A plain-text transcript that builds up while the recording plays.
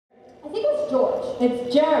George.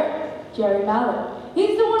 It's Jerry Mallard.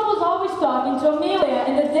 He's the one who was always talking to Amelia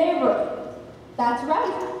in the day room. That's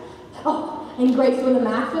right. Oh, and Grace, when the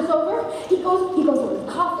match was over, he goes over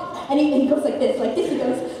the coffin, and he goes like this, he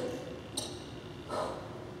goes,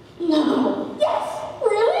 no. Yes,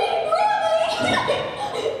 really?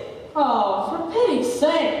 Oh, for pity's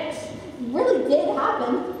sakes. It really did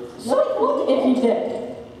happen. So if he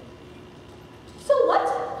did. So what?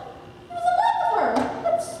 He was in love with her.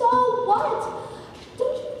 But so what?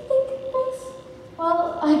 Don't you think, Grace?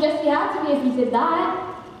 Well, I guess he had to be if he did that.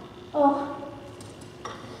 Oh.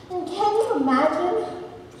 And can you imagine?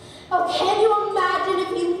 Oh, can you imagine if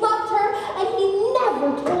he loved her and he never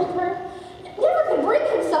told her? Never could bring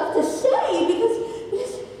himself to say because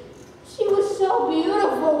she was so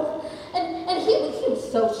beautiful. And he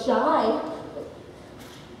was so shy.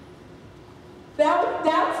 Now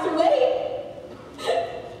it's too late.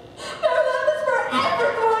 Our love is forever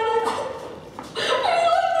going to... I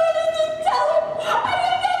don't need to tell him. I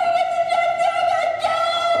can never get to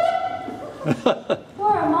again.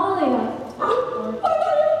 Poor Amalia.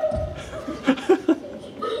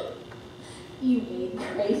 You wait,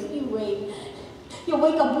 Grace, you wait. You'll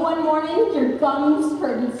wake up one morning, your gums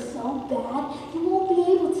hurting so bad, you won't be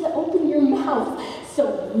able to open your mouth. So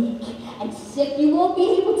weak and sick, you won't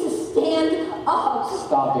be able to stand up.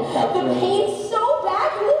 Stop it, Kathryn. The pain's so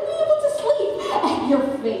bad, you won't be able to sleep. And your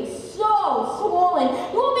face so swollen,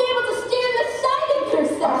 you won't be able to stand the sight of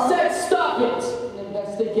yourself. I said stop it! An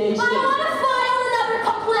investigation. I want to file another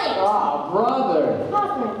complaint. Ah, brother.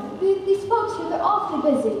 Kathryn, these folks here, they're awfully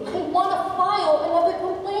busy. I want to file another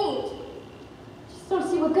complaint. Just don't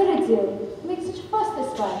see what good it'd do. Make such a fuss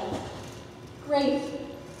this way. Grace,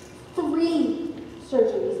 3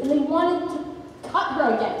 surgeries, and they wanted to cut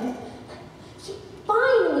her again. She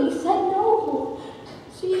finally said no.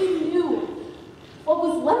 She knew what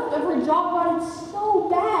was left of her jaw rotted so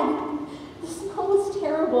bad. The smell was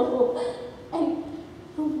terrible. And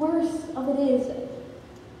the worst of it is,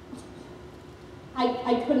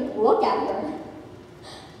 I couldn't look at her.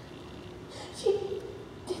 She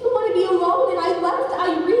didn't want to be alone, and I left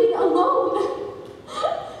Irene alone.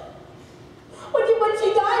 When she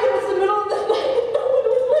died, it was the middle of the night and no one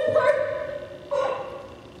was with her.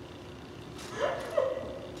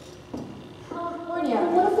 California.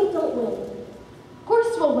 But what if we don't win? Of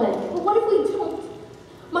course we'll win. But what if we don't?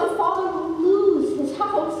 My father will lose his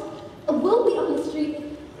house, and we'll be on the street.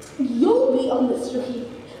 You'll be on the street.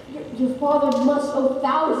 Your father must owe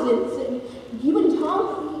thousands, and you and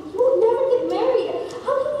Tom, you will never get married.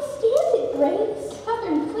 How can you stand it, Grace?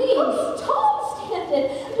 Kathryn, please. How can Tom stand it?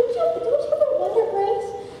 Don't you ever wonder, Grace?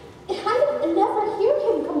 I never hear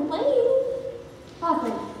him complain.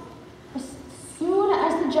 Kathryn, as soon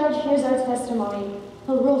as the judge hears our testimony,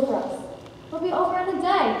 he'll rule for us. It'll be over in a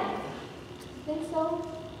day. Think so?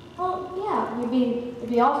 Well, yeah, it'd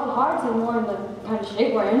be awful hard to warn the kind of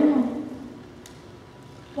shape we're in.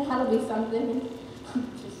 That'll be something. To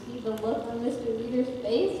see the look on Mr. Reader's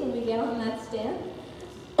face when we get on that stand.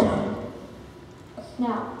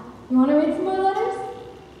 Now, you want to read some more letters?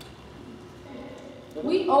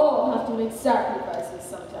 We all have to make sacrifices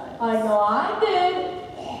sometimes. I know I did.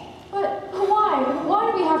 But why?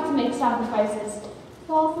 Why do we have to make sacrifices? It's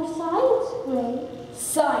all for science, Grace.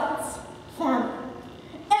 Science, family.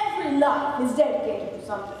 Every life is dedicated to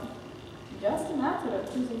something. Just a matter of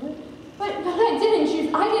choosing which. But I didn't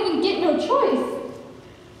choose. I didn't get no choice.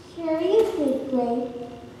 Sure you did, Grace.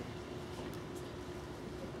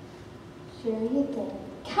 Sure you did.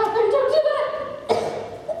 Kathryn, don't do that!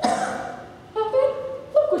 Kathryn,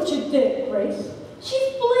 Look what you did, Grace.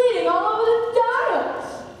 She's bleeding all over the dials.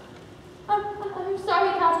 I'm sorry,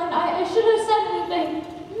 Kathryn. I shouldn't have said anything.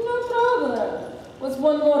 No problem. Was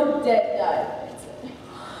one more dead guy.